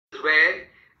where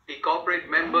the corporate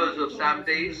members of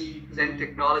SAMDeS, Zen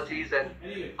Technologies and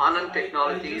Anand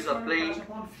Technologies are playing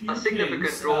a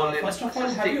significant role in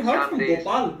assisting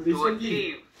SAMDeS to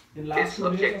achieve its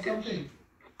objectives.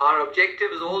 Our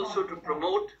objective is also to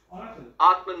promote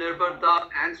Atmanirbharta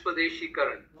and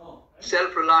Swadeshikaran,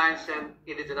 self-reliance and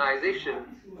indigenization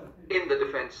in the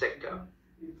defense sector.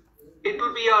 It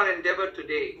will be our endeavor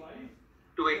today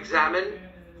to examine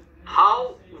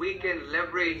how we can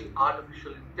leverage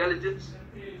artificial intelligence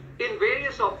in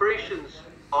various operations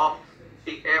of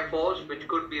the Air Force, which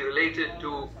could be related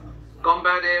to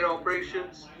combat air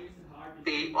operations,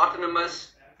 the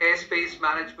autonomous airspace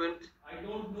management,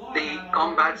 the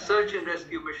combat search and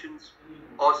rescue missions,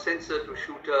 or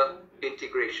sensor-to-shooter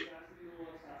integration.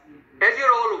 As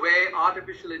you're all aware,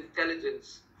 artificial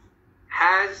intelligence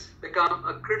has become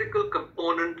a critical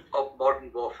component of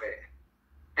modern warfare,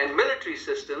 and military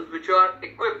systems which are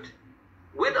equipped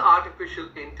with artificial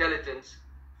intelligence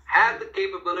have the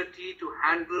capability to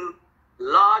handle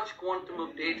large quantum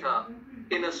of data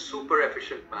in a super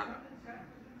efficient manner.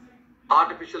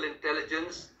 Artificial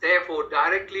intelligence therefore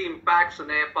directly impacts on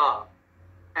air power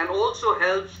and also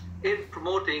helps in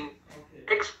promoting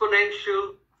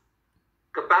exponential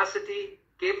capacity,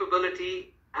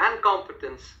 capability, and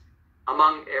competence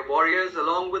among air warriors,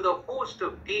 along with a host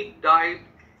of deep dive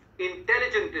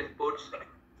intelligent inputs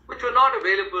which were not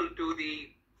available to the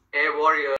air warriors